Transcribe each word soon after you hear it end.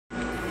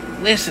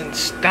Listen,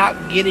 stop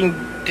getting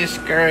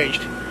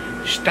discouraged.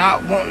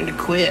 Stop wanting to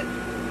quit.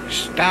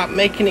 Stop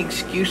making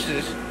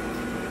excuses.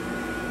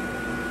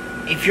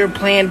 If your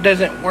plan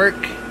doesn't work,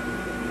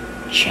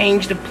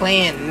 change the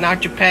plan,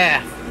 not your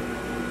path.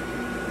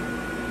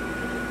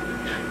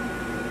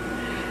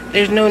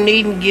 There's no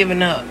need in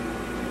giving up.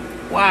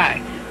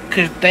 Why?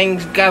 Because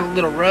things got a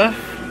little rough?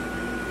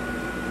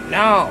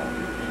 No,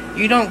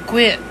 you don't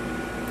quit.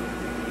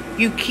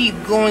 You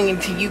keep going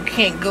until you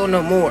can't go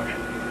no more.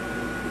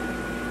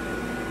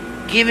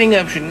 Giving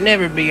up should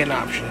never be an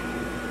option.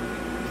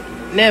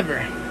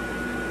 Never.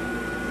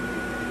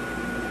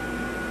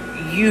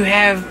 You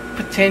have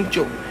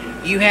potential.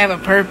 You have a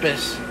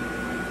purpose.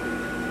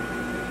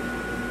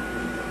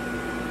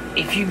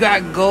 If you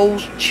got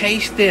goals,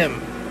 chase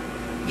them.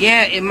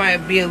 Yeah, it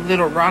might be a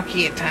little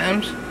rocky at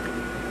times,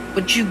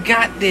 but you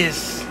got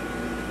this.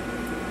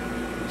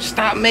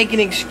 Stop making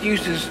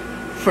excuses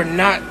for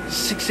not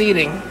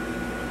succeeding.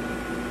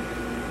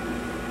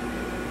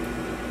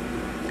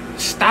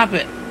 Stop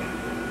it.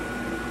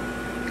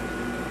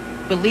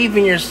 Believe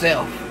in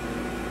yourself.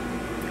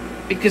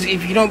 Because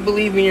if you don't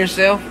believe in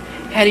yourself,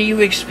 how do you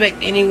expect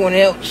anyone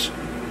else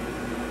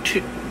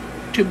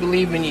to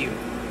believe in you?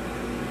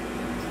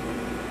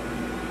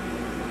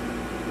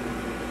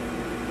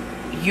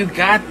 You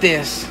got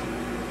this.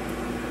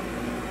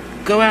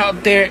 Go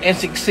out there and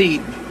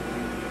succeed.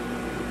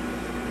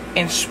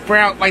 And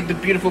sprout like the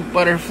beautiful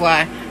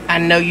butterfly I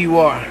know you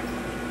are.